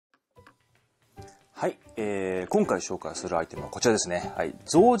はい、今回紹介するアイテムはこちらですね。はい、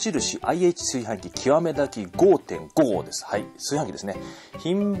象印 IH 炊飯器極め炊き 5.5 号です。はい、炊飯器ですね。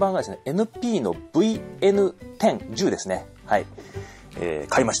品番がですね、NP の VN10 ですね。はい、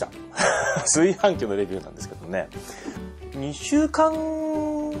買いました。炊飯器のレビューなんですけどね。2週間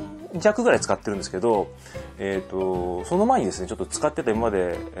弱ぐらい使ってるんですけど、その前にですね、ちょっと使ってた今ま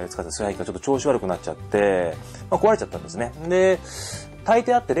で使ってた炊飯器がちょっと調子悪くなっちゃって、壊れちゃったんですね。で、炊い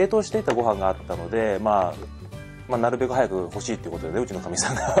てあって冷凍していたご飯があったので、なるべく早く欲しいっていうことでね、うちのかみ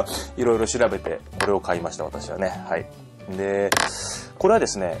さんがいろいろ調べて、これを買いました、私はね。はい。で、これはで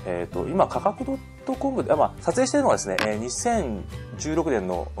すね、今、価格 .com で、撮影してるのはですね、2016年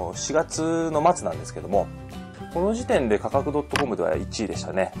の4月の末なんですけども、この時点で価格 .com では1位でし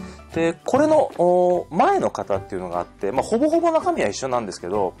たね。で、これの前の方っていうのがあって、ほぼほぼ中身は一緒なんですけ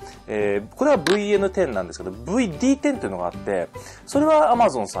ど、これは VN10 なんですけど、VD10 っていうのがあって、それは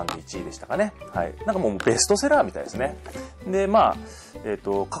Amazon さんで1位でしたかね。はい。なんかもうベストセラーみたいですね。で、価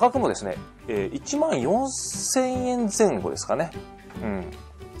格もですね、14,000円前後ですかね。うん。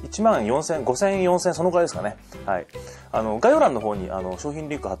14,000、5,000、4,000、そのくらいですかね。はい。概要欄の方に、商品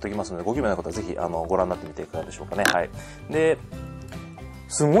リンク貼っておきますので、ご興味のある方はぜひ、ご覧になってみていかがでしょうかね。はい。で、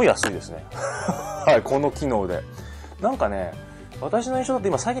すごい安いですね。はい、この機能で。なんかね、私の印象だと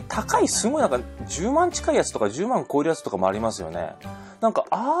今最近高い、すごいなんか10万近いやつとか10万超えるやつとかもありますよね。なんか、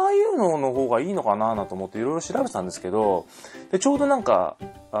ああいうのの方がいいのかなと思っていろいろ調べてたんですけど、で、ちょうどなんか、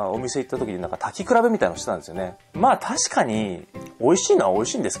お店行った時になんか炊き比べみたいなのしてたんですよね。確かに、美味しいのは美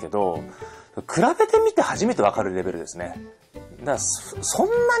味しいんですけど、比べてみて初めてわかるレベルですね。だからそん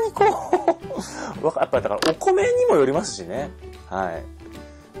なにこう、やっぱりだからお米にもよりますしね。はい。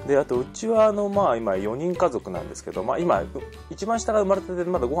で、あとうちは今4人家族なんですけど、今、一番下が生まれてて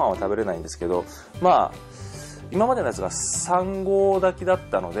まだご飯は食べれないんですけど、今までのやつが3合炊きだっ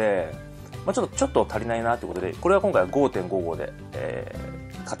たので、ちょっと足りないなということで、これは今回は 5.5 号で、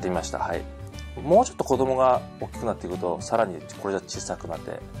買ってみました。はい。もうちょっと子供が大きくなっていくと、さらにこれじゃ小さくなっ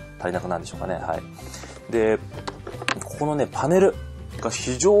て足りなくなるんでしょうかね。はい。で、ここのね、パネルが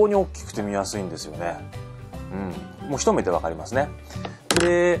非常に大きくて見やすいんですよね。うん。もう一目でわかりますね。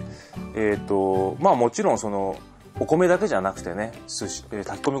で、もちろんお米だけじゃなくてね、炊き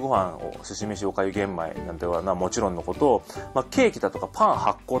込みご飯を寿司飯おかゆ玄米なんてはもちろんのこと、ケーキだとかパン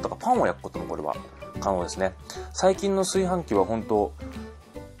発酵とかパンを焼くこともこれは可能ですね。最近の炊飯器は本当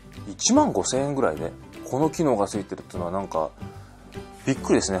15,000円ぐらいでこの機能がついてるっていうのはなんかびっく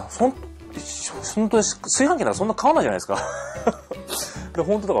りですね。本当に炊飯器ならそんな買わないじゃないですか。で、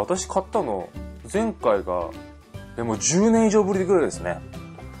本当だから私買ったの前回がもう10年以上ぶりぐらいですね。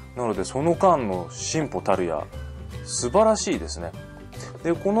なのでその間の進歩たるや素晴らしいですね。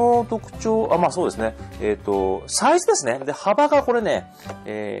で、この特徴、そうですね。サイズですね。で、幅がこれね、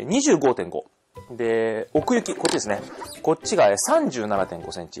25.5。で、奥行き、こっちですね。こっちが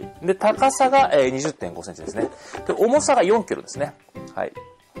 37.5 センチ。で、高さが 20.5 センチですね。で、重さが4キロですね。はい。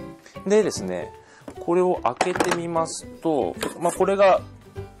でですね、これを開けてみますと、これが、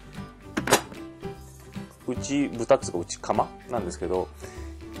豚っていうか内釜なんですけど、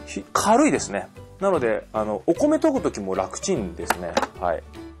軽いですね。なので、お米研ぐときも楽ちんですね。はい。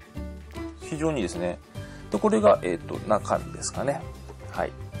非常にいいですね。で、これが、中身ですかね。は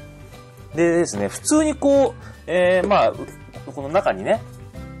い。でですね、普通にこの中にね、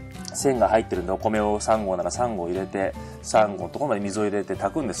線が入ってるんで、お米を3合なら3合入れて、3合のところまで水を入れて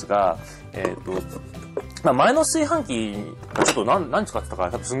炊くんですが、前の炊飯器、ちょっと何使ってたか、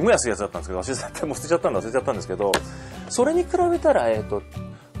多分すんごい安いやつだったんですけど、もう捨てちゃったんですけど、それに比べたら、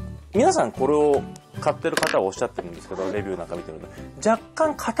皆さんこれを買ってる方はおっしゃってるんですけど、レビューなんか見てるので、若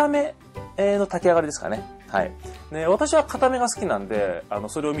干固めの炊き上がりですかね。はい。で、私は固めが好きなんで、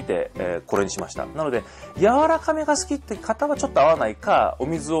それを見て、これにしました。なので、柔らかめが好きって方はちょっと合わないか、お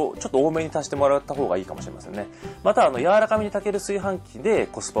水をちょっと多めに足してもらった方がいいかもしれませんね。また、柔らかめに炊ける炊飯器で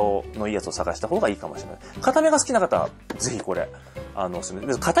コスパのいいやつを探した方がいいかもしれない。固めが好きな方は、ぜひこれ、おすすめ。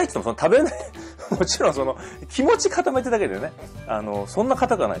で、硬いって言っても食べれない、もちろん気持ち固めてだけでね、そんな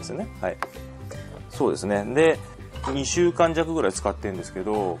硬くはないですよね。はい。そうですね。で、2週間弱ぐらい使ってるんですけ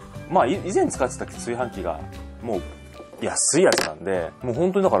ど、以前使ってた炊飯器がもう安いやつなんで、もう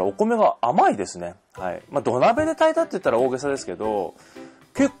本当にだからお米が甘いですね。はい。土鍋で炊いたって言ったら大げさですけど、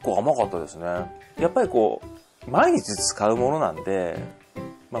結構甘かったですね。やっぱり毎日使うものなんで、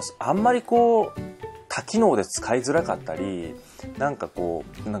あんまり多機能で使いづらかったり、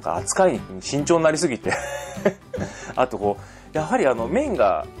扱いに慎重になりすぎて、あとやはり麺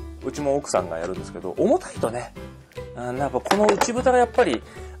が、うちも奥さんがやるんですけど、重たいとね、やっぱこの内蓋がやっぱり、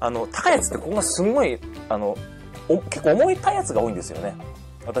高いやつってここがすごい、結構重いたやつが多いんですよね。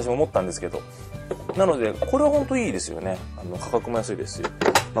私も思ったんですけど。なので、これは本当いいですよね。価格も安いですし。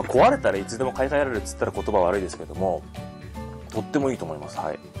まあ、壊れたらいつでも買い替えられるっつったら言葉悪いですけども、とってもいいと思います。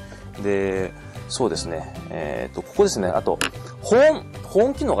はい。で、そうですね。ここですね。あと、保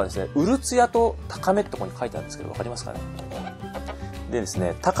温機能がですね、うるつやと高めってところに書いてあるんですけど、わかりますかね。でです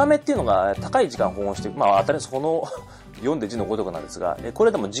ね、高めっていうのが高い時間保温して、まあ当たり前この読んで字のごとくなんですが、こ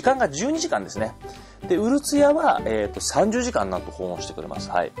れでも時間が12時間ですね。で、うるつやは、30時間なんと保温してくれます。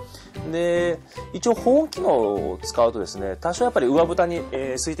はい。で、一応保温機能を使うとですね、多少やっぱり上蓋に、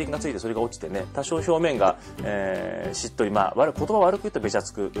水滴がついてそれが落ちてね、多少表面が、しっとり、まあ、言葉悪く言うとべちゃ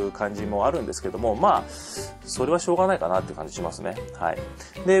つく感じもあるんですけども、まあ、それはしょうがないかなっていう感じしますね。はい。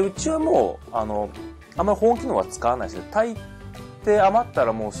で、うちはもう、あんまり保温機能は使わないですね。炊いて余った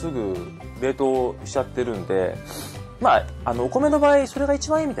らもうすぐ冷凍しちゃってるんで、まあ、お米の場合、それが一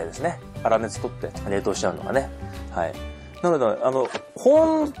番いいみたいですね。粗熱取って冷凍しちゃうのがね。はい。なので、保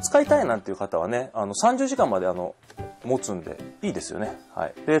温使いたいなんていう方はね、30時間まで持つんで、いいですよね。は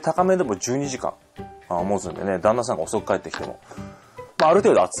い。で、高めでも12時間持つんでね、旦那さんが遅く帰ってきても、まあ、ある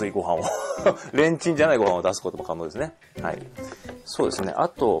程度熱いご飯を、レンチンじゃないご飯を出すことも可能ですね。はい。そうですね。あ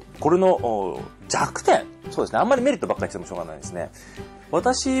と、これの弱点。そうですね。あんまりメリットばっかりしてもしょうがないですね。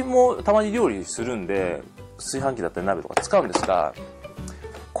私もたまに料理するんで、炊飯器だったり鍋とか使うんですが、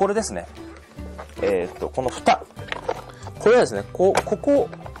これですね。この蓋。これはですね、ここ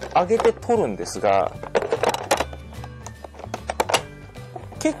上げて取るんですが、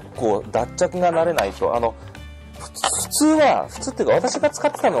結構脱着が慣れないと、普通っていうか私が使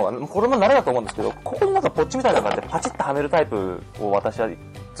ってたのは、これも慣れだと思うんですけど、ここになんかポッチみたいなのがあってパチッとはめるタイプを私は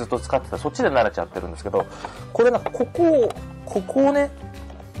ずっと使ってた。そっちで慣れちゃってるんですけど、これなんかここをね、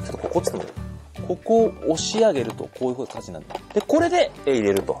ちょっとここっつっても、ここを押し上げるとこういう風な感じなんだ。で、これで入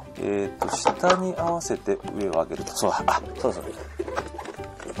れると。下に合わせて上を上げると。そう。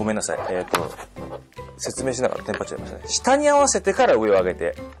ごめんなさい。説明しながらテンパっちゃいましたね。下に合わせてから上を上げ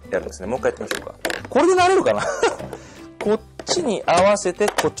てやるんですね。もう一回やってみましょうか。これで慣れるかなこっちに合わせて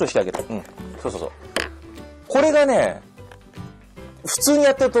こっちを引き上げる。うん。そう。これがね、普通に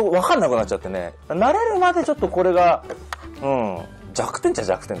やってると分かんなくなっちゃってね。慣れるまでちょっとこれが、弱点っちゃ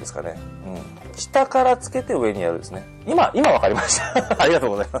弱点ですかね。下からつけて上にやるですね。今分かりました。ありがとう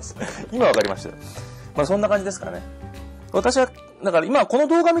ございます。今分かりました。まあそんな感じですかね。私は、だから今この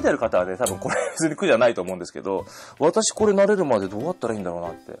動画見てる方はね、多分これ別に苦じゃないと思うんですけど、私これ慣れるまでどうやったらいいんだろうな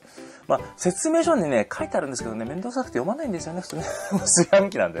って。まあ説明書にね、書いてあるんですけどね、めんどくさくて読まないんですよね、普通ね。炊飯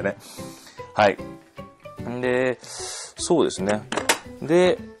器なんでね。はい。で、そうですね。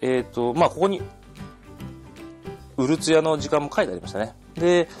で、まあここに、うるつやの時間も書いてありましたね。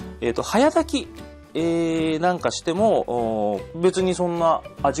で、早炊き、なんかしても、別にそんな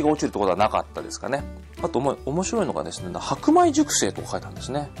味が落ちるってことはなかったですかね。あと、面白いのがですね、白米熟成とか書いてあるんで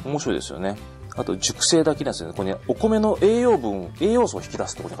すね。面白いですよね。あと、熟成炊きなんですよね。ここにお米の栄養素を引き出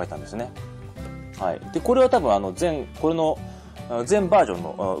すってことに書いてあるんですね。はい。で、これは多分これの、全バージョン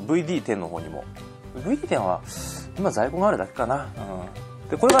の VD10 の方にも。VD10 は、今在庫があるだけかな。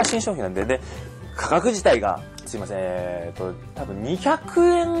で、これが新商品なんで、価格自体が、すいません、多分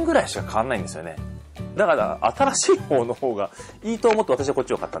200円ぐらいしか変わんないんですよね。だから、新しい方の方がいいと思って私はこっ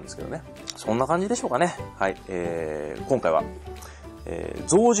ちを買ったんですけどね。そんな感じでしょうかね。はい。今回は、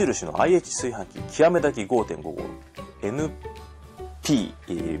象印の IH 炊飯器極め炊き 5.55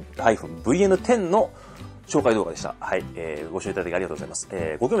 NP-VN10 の紹介動画でした。はい。ご視聴いただきありがとうございます。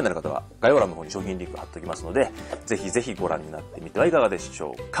ご興味のある方は概要欄の方に商品リンク貼っておきますので、ぜひぜひご覧になってみてはいかがでし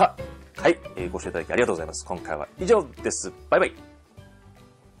ょうか。はい。ご視聴いただきありがとうございます。今回は以上です。バイバイ。